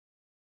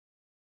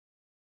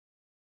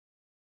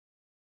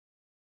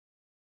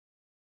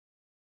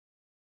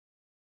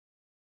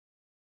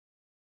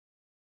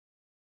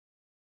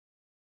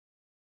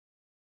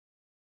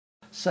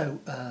So,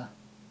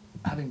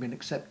 having been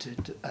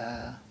accepted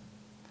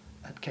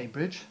at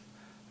Cambridge,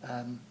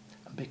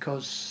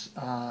 because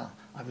I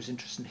was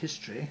interested in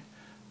history,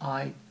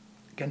 I,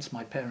 against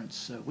my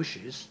parents'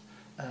 wishes,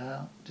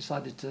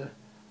 decided to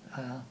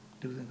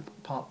do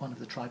part one of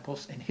the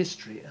tripos in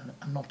history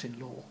and not in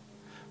law,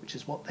 which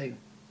is what they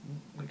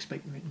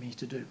expected me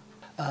to do.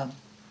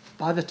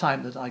 By the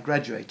time that I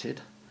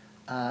graduated,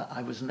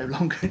 I was no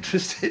longer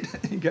interested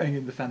in going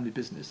in the family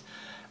business,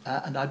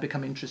 and I'd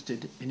become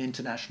interested in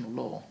international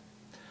law.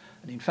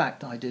 And in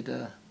fact, I did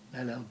an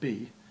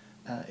LLB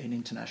in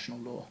international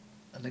law,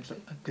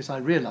 because I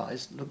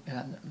realised,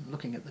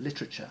 looking at the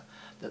literature,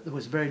 that there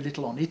was very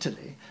little on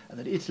Italy, and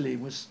that Italy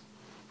was,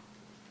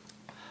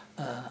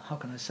 how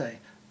can I say,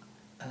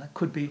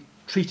 could be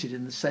treated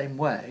in the same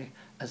way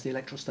as the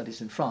electoral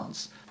studies in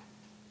France.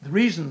 The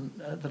reason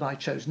that I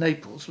chose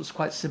Naples was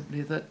quite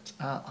simply that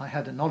I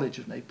had a knowledge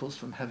of Naples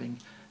from having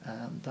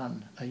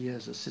done a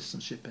year's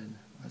assistantship in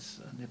a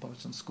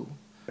Neapolitan school.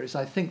 Whereas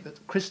I think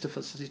that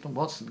Christopher Seton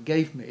Watson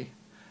gave me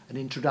an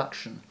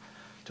introduction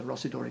to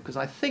Rossidoria, because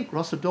I think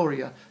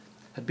Rossidoria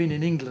had been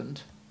in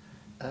England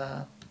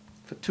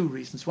for two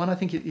reasons. One, I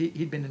think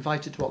he'd been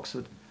invited to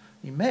Oxford.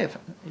 He may have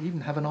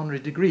even have an honorary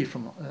degree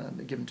from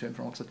given to him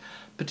from Oxford,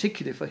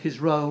 particularly for his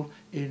role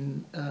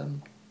in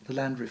the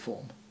land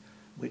reform,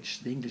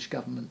 which the English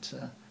government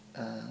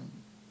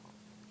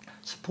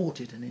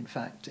supported and in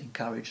fact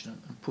encouraged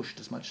and pushed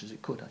as much as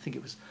it could. I think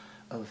it was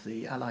of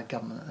the Allied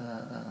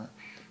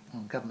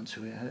governments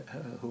who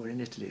were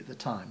in Italy at the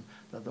time,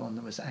 the one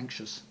that was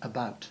anxious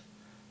about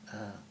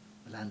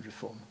land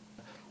reform.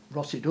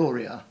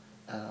 Rossidoria,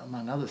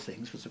 among other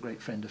things, was a great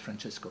friend of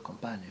Francesco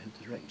Compagno,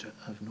 the director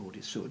of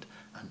Nordi Sud.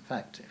 And in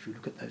fact, if you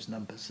look at those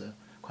numbers,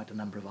 quite a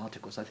number of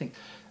articles. I think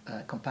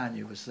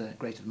Compagno was a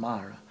great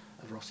admirer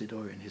of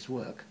Rossidoria and his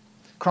work.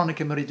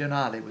 Cronache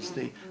Meridionale was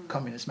the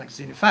communist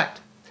magazine. In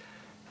fact,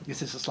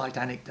 this is a slight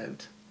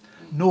anecdote.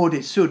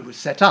 Nordi Sud was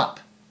set up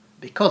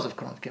because of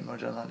Cronache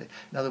Meridionale.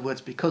 In other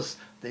words, because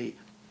the,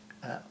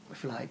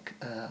 if you like,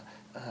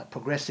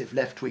 progressive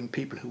left-wing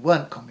people who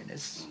weren't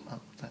communists,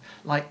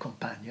 like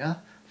Compagno,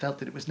 felt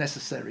that it was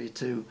necessary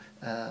to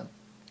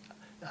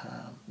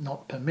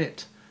not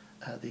permit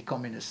the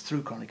communists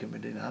through Cronache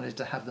Meridionale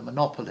to have the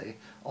monopoly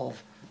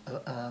of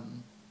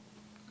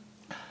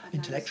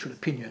intellectual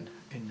opinion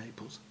in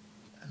Naples.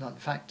 And in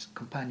fact,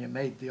 Compagno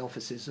made the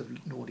offices of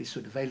Nordi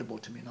Sud available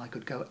to me, and I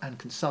could go and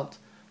consult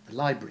the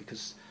library,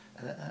 because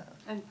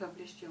and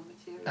published your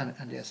material.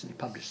 And yes, and he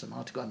published some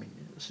articles. I mean,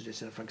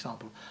 suggested, for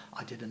example,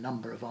 I did a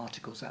number of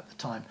articles at the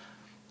time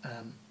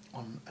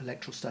on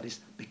electoral studies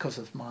because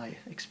of my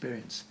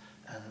experience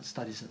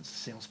studies at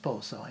Sciences Po.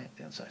 So I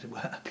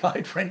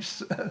applied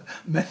French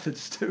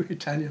methods to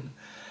Italian,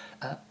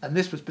 and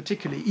this was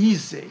particularly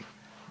easy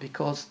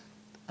because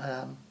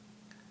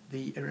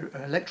the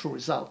electoral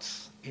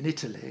results in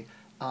Italy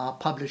are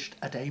published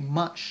at a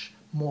much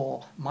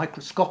more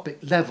microscopic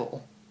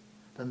level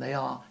than they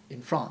are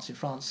in France. In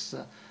France,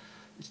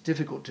 it's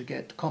difficult to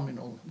get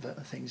communal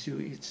things.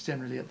 It's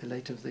generally at the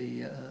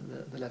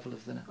level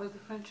of the. Well, the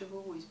French have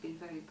always been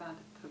very bad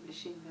at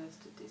publishing their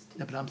statistics.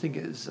 No, but I'm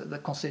thinking it's the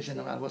Conseil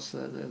Général. What's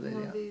the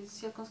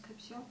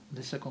circonscription?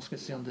 The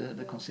circonscription,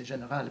 the Conseil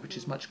Général, which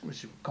is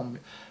which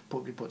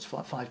probably puts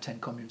 5-10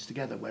 communes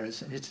together,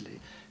 whereas in Italy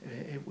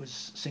it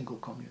was single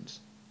communes.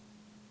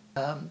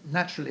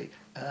 Naturally,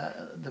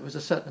 there was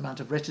a certain amount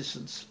of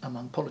reticence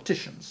among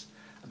politicians,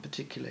 and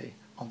particularly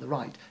on the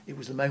right. It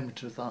was the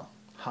moment of the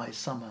high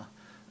summer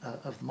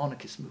of the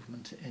monarchist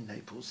movement in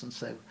Naples, and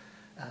so,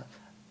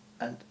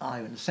 and I,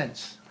 in a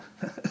sense,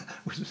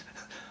 was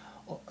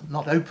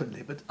not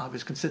openly, but I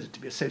was considered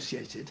to be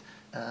associated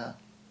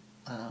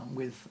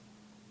with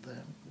the,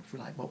 if you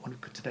like, what one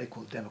could today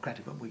call the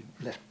democratic, but we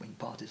left-wing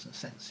parties in a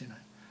sense, you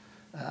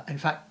know. In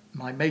fact,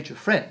 my major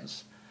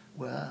friends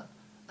were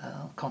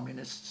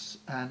communists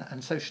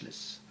and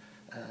socialists.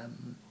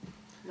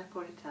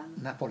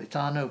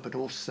 Napolitano, but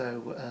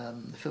also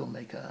the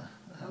filmmaker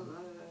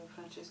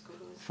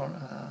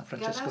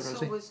Francesco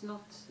Rosi.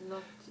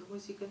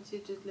 Was he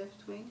considered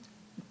left-wing?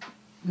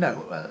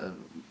 No,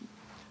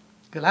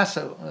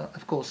 Galasso,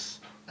 of course,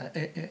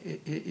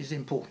 is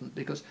important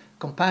because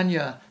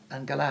Compagno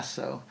and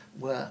Galasso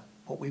were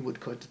what we would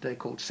today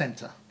call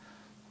centre,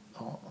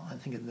 or I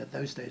think in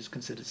those days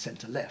considered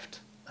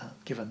centre-left,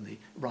 given the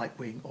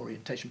right-wing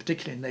orientation,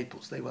 particularly in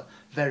Naples. They were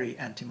very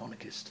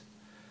anti-monarchist.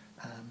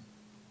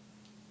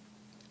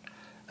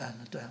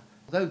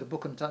 Although the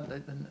book on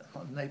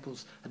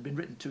Naples had been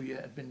written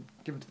had been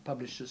given to the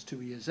publishers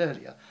 2 years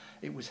earlier,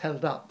 it was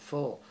held up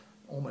for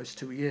almost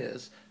 2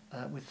 years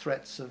with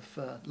threats of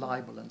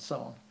libel and so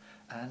on.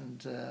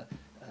 And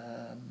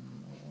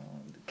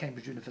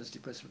Cambridge University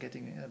Press were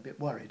getting a bit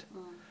worried.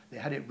 They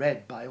had it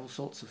read by all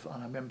sorts of,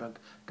 and I remember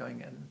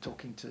going and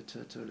talking to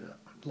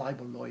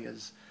libel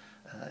lawyers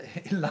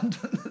in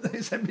London.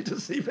 They sent me to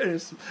see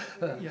various.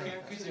 Could you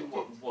say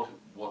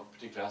what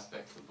particular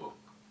aspects of the book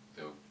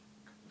that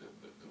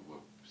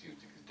were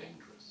perceived as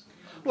dangerous?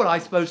 Well, I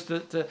suppose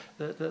that the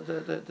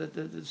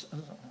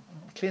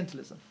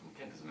clientelism.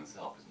 Clientelism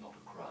itself is not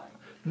a crime.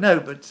 No,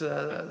 but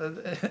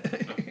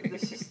The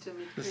system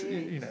it creates.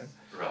 you know,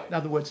 Right. in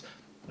other words,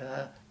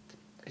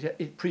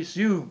 it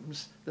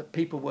presumes that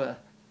people were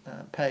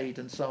paid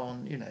and so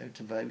on, you know,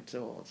 to vote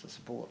or to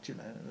support. You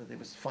know, there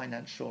was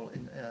financial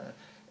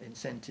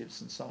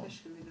incentives and so on.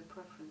 Especially the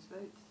preference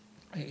votes.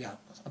 Yeah,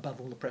 above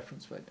all the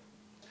preference vote.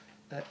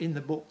 In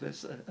the book,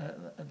 there's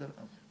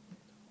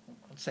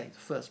I'd say the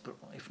first,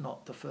 if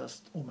not the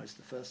first, almost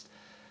the first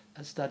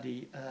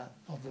study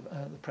of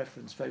the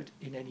preference vote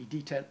in any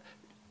detail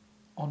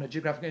on a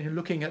geographical, and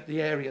looking at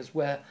the areas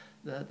where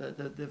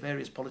the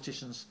various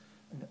politicians,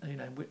 you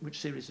know, which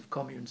series of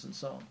communes and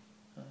so on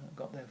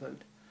got their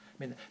vote. I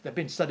mean, there have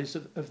been studies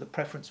of the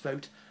preference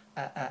vote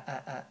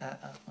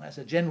as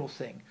a general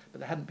thing, but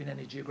there hadn't been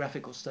any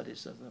geographical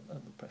studies of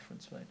the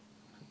preference vote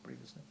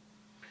previously.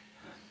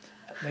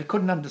 They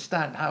couldn't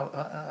understand how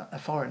a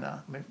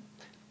foreigner, I mean,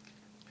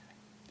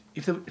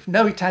 if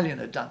no Italian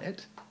had done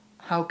it,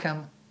 how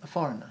come a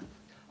foreigner?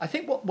 I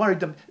think what worried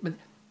them, I mean,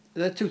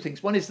 there are two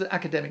things. One is that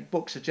academic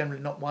books are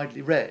generally not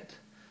widely read,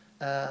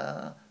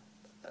 but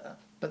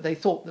they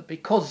thought that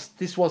because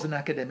this was an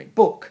academic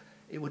book,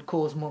 it would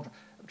cause more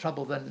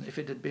trouble than if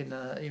it had been,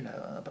 you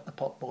know, a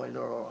pot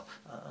boiler or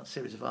a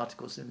series of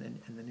articles in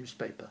the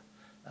newspaper.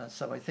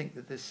 So I think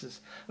that this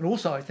is, and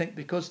also I think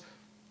because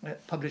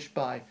published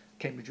by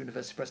Cambridge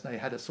University Press, they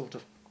had a sort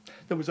of,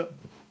 there was a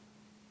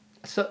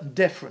certain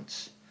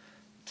deference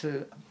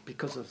to,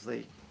 because of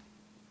the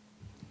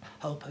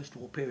whole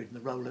post-war period and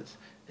the role that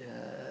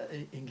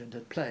England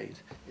had played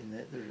in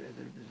the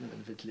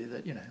of Italy,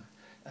 that, you know,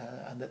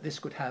 and that this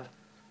could have,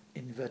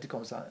 in inverted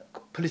commas,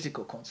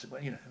 political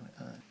consequence. You know,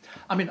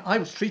 I mean, I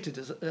was treated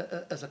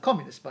as a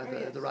communist by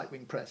the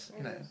right-wing press,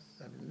 you know,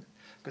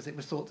 because it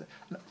was thought that,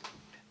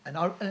 and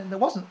there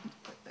wasn't,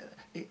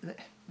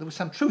 there was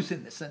some truth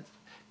in this sense,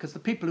 because the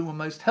people who were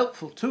most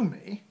helpful to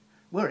me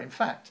were, in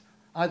fact,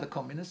 either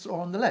communists or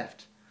on the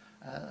left.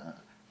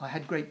 I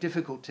had great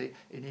difficulty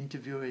in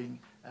interviewing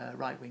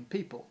right-wing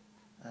people.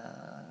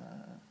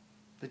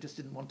 They just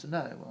didn't want to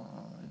know.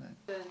 You know.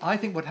 I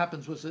think what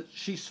happens was that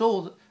she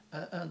saw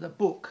the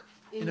book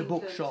in a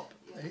bookshop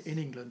in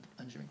England.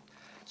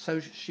 So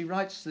she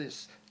writes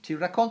this: "Ti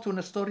racconto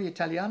una storia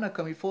italiana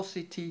come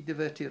fossi ti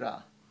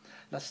divertirà.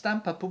 La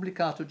stampa ha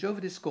pubblicato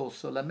giovedì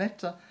scorso la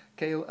nota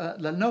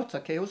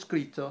che ho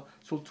scritto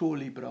sul tuo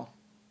libro.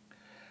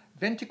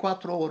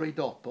 24 ore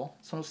dopo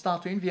sono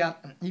stato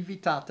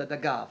invitata da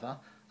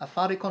Gava a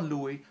fare con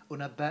lui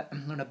una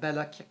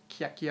bella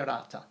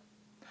chiacchierata.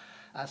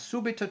 Ha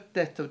subito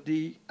detto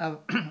di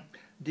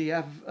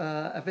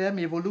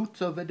avermi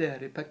voluto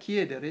vedere per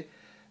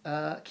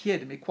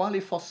chiedermi quale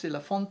fosse la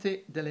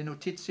fonte delle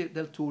notizie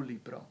del tuo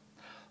libro.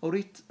 Ho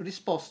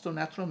risposto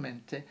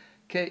naturalmente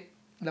che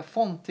la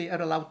fonte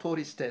era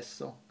l'autore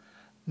stesso.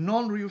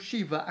 Non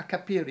riusciva a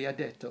capire, ha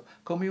detto,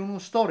 come uno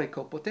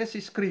storico potesse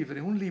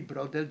scrivere un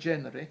libro del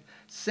genere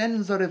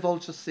senza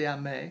rivolgersi a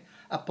me,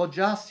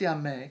 appoggiarsi a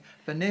me,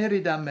 venire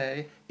da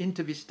me,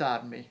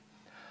 intervistarmi.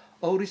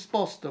 Ho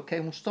risposto che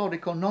un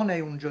storico non è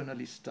un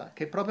giornalista,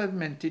 che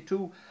probabilmente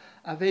tu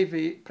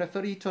avevi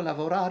preferito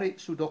lavorare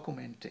su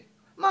documenti.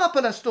 Ma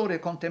per la storia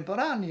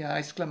contemporanea, ha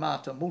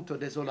esclamato, molto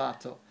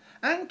desolato,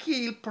 anche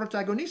il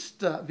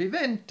protagonista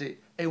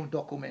vivente è un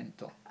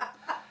documento.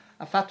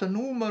 Ha fatto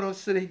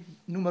numerose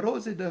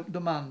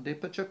domande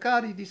per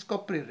cercare di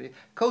scoprire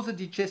cosa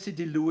dicesse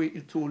di lui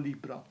il tuo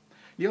libro.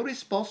 Gli ho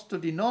risposto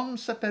di non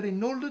sapere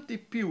nulla di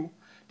più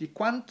di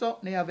quanto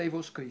ne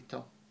avevo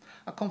scritto.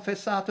 Ha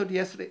confessato di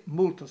essere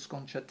molto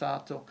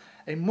sconcertato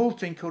e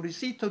molto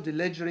incuriosito di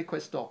leggere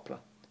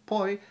quest'opera.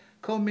 Poi,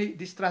 come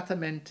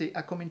distrattamente,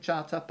 ha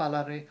cominciato a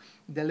parlare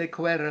delle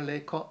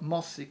querele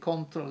mosse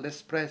contro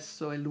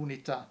l'Espresso e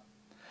l'Unità.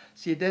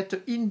 Si è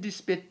detto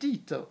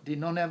indispettito di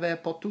non aver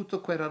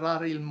potuto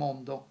querelare il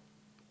Mondo,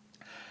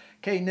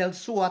 che nel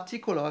suo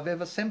articolo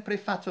aveva sempre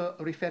fatto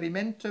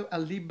riferimento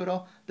al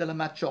libro della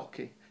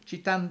Macciocchi,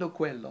 citando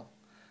quello.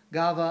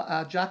 Gava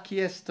ha già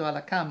chiesto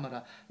alla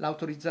Camera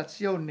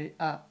l'autorizzazione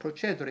a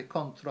procedere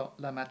contro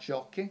la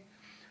Macciocchi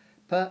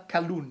per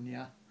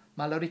calunnia,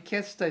 ma la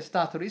richiesta è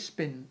stata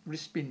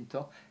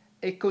respinta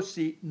e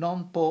così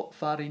non può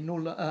fare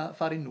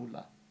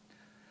nulla.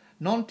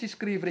 Non ti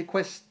scrivere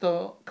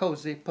queste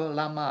cose per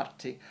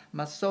l'amarti,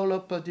 ma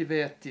solo per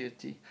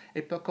divertirti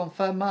e per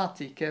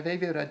confermarti che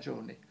avevi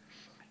ragione.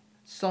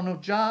 Sono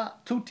già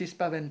tutti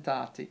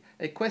spaventati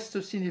e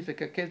questo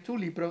significa che il tuo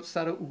libro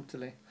sarà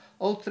utile,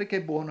 oltre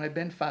che buono e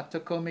ben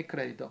fatto come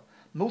credo.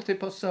 Molte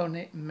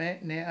persone me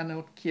ne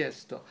hanno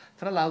chiesto,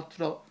 tra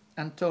l'altro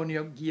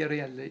Antonio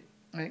Ghirelli,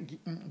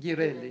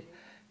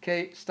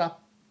 che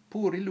sta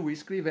pure lui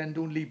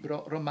scrivendo un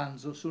libro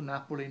romanzo su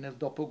Napoli nel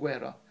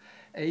dopoguerra,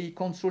 e i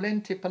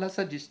consulenti per la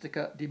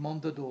saggistica di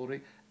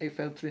Mondadori e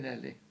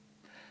Feltrinelli.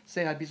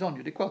 Se hai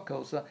bisogno di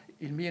qualcosa,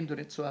 il mio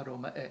indirizzo a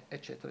Roma è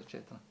eccetera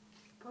eccetera.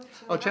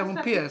 C'è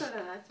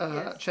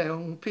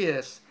un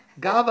PS.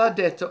 Gava ha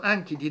detto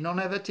anche di non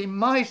averti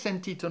mai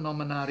sentito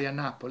nominare a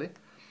Napoli,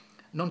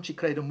 non ci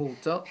credo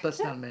molto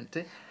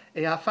personalmente,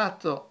 e ha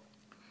fatto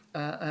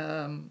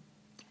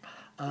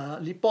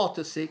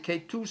l'ipotesi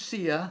che tu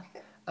sia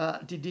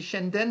di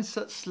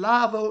discendenza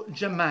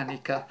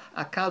slavo-germanica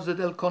a causa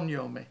del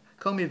cognome.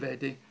 Come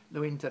vedi,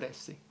 lo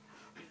interessi.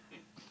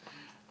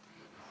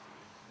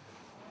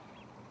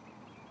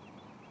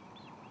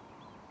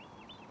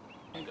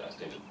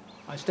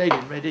 I stayed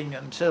in Reading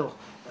until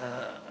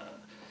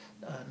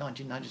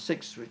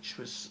 1996, which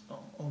was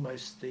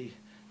almost the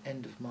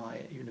end of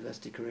my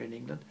university career in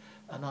England,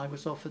 and I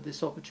was offered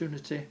this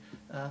opportunity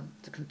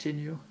to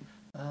continue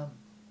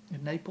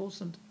in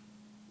Naples, and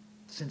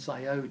since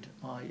I owed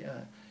my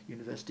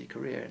university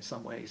career in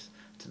some ways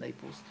to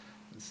Naples,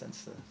 and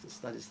since the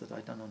studies that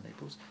I'd done on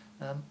Naples,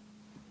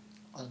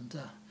 and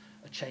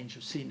a change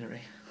of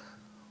scenery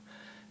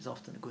is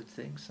often a good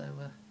thing, so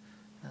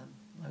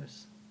I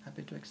was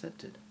happy to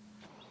accept it.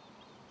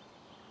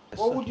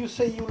 What would you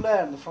say you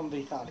learned from the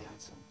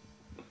Italians?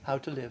 How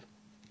to live.